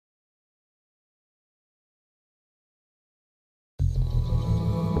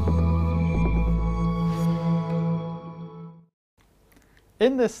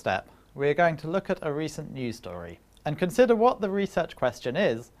In this step, we are going to look at a recent news story and consider what the research question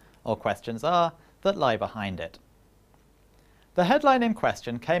is, or questions are, that lie behind it. The headline in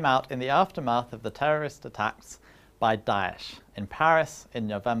question came out in the aftermath of the terrorist attacks by Daesh in Paris in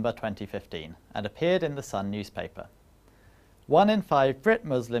November 2015 and appeared in the Sun newspaper. 1 in 5 Brit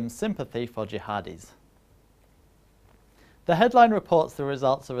Muslims sympathy for jihadis. The headline reports the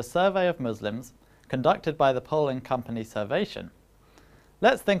results of a survey of Muslims conducted by the polling company Survation.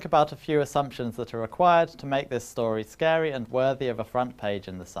 Let's think about a few assumptions that are required to make this story scary and worthy of a front page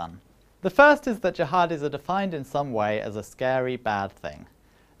in the Sun. The first is that jihadis are defined in some way as a scary, bad thing.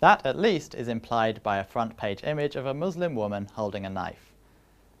 That, at least, is implied by a front page image of a Muslim woman holding a knife.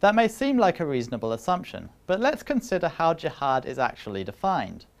 That may seem like a reasonable assumption, but let's consider how jihad is actually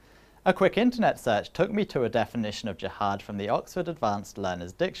defined. A quick internet search took me to a definition of jihad from the Oxford Advanced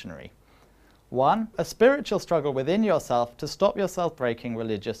Learners Dictionary. 1. A spiritual struggle within yourself to stop yourself breaking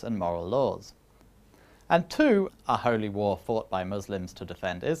religious and moral laws. And 2. A holy war fought by Muslims to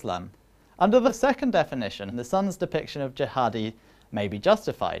defend Islam. Under the second definition, the Sun's depiction of jihadi may be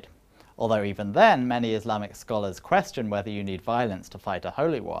justified, although even then many Islamic scholars question whether you need violence to fight a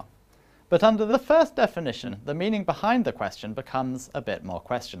holy war. But under the first definition, the meaning behind the question becomes a bit more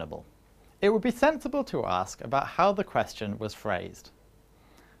questionable. It would be sensible to ask about how the question was phrased.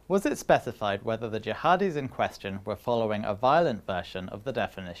 Was it specified whether the jihadis in question were following a violent version of the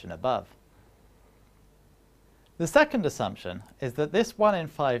definition above? The second assumption is that this 1 in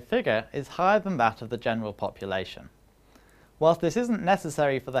 5 figure is higher than that of the general population. Whilst this isn't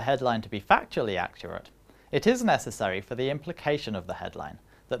necessary for the headline to be factually accurate, it is necessary for the implication of the headline,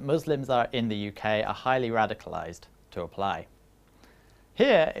 that Muslims in the UK are highly radicalized, to apply.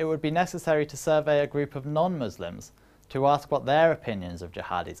 Here, it would be necessary to survey a group of non-Muslims to ask what their opinions of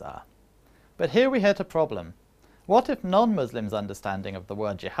jihadis are. But here we hit a problem. What if non-Muslims' understanding of the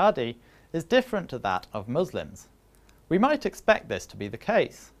word jihadi is different to that of Muslims? We might expect this to be the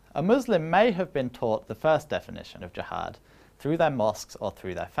case. A Muslim may have been taught the first definition of jihad through their mosques or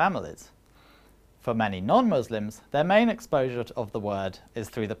through their families. For many non-Muslims, their main exposure of the word is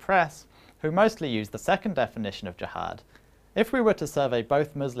through the press, who mostly use the second definition of jihad. If we were to survey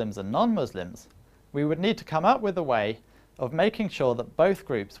both Muslims and non-Muslims, we would need to come up with a way of making sure that both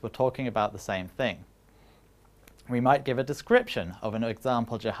groups were talking about the same thing. We might give a description of an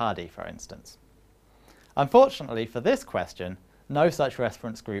example jihadi, for instance. Unfortunately for this question, no such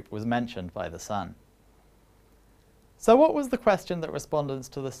reference group was mentioned by the Sun. So what was the question that respondents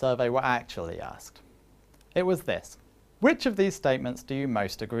to the survey were actually asked? It was this: which of these statements do you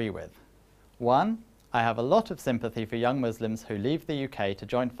most agree with? 1. I have a lot of sympathy for young Muslims who leave the UK to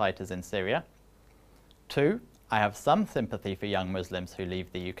join fighters in Syria. 2. I have some sympathy for young Muslims who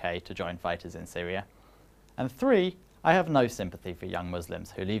leave the UK to join fighters in Syria. And 3. I have no sympathy for young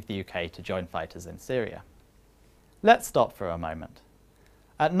Muslims who leave the UK to join fighters in Syria. Let's stop for a moment.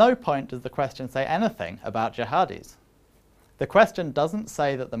 At no point does the question say anything about jihadis. The question doesn't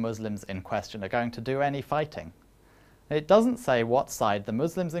say that the Muslims in question are going to do any fighting. It doesn't say what side the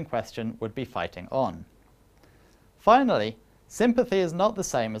Muslims in question would be fighting on. Finally, sympathy is not the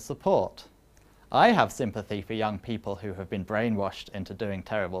same as support. I have sympathy for young people who have been brainwashed into doing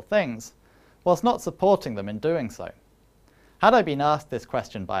terrible things, whilst not supporting them in doing so. Had I been asked this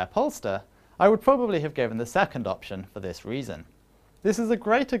question by a pollster, I would probably have given the second option for this reason. This is a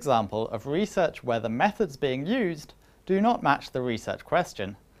great example of research where the methods being used do not match the research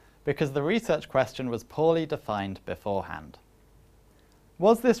question, because the research question was poorly defined beforehand.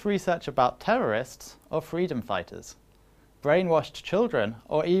 Was this research about terrorists or freedom fighters? Brainwashed children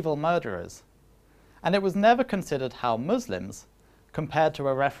or evil murderers? And it was never considered how Muslims compared to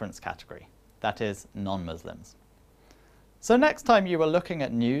a reference category, that is, non-Muslims. So next time you are looking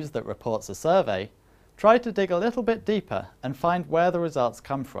at news that reports a survey, try to dig a little bit deeper and find where the results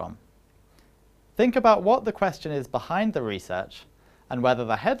come from. Think about what the question is behind the research and whether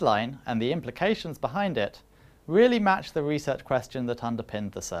the headline and the implications behind it really match the research question that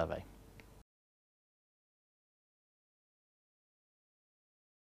underpinned the survey.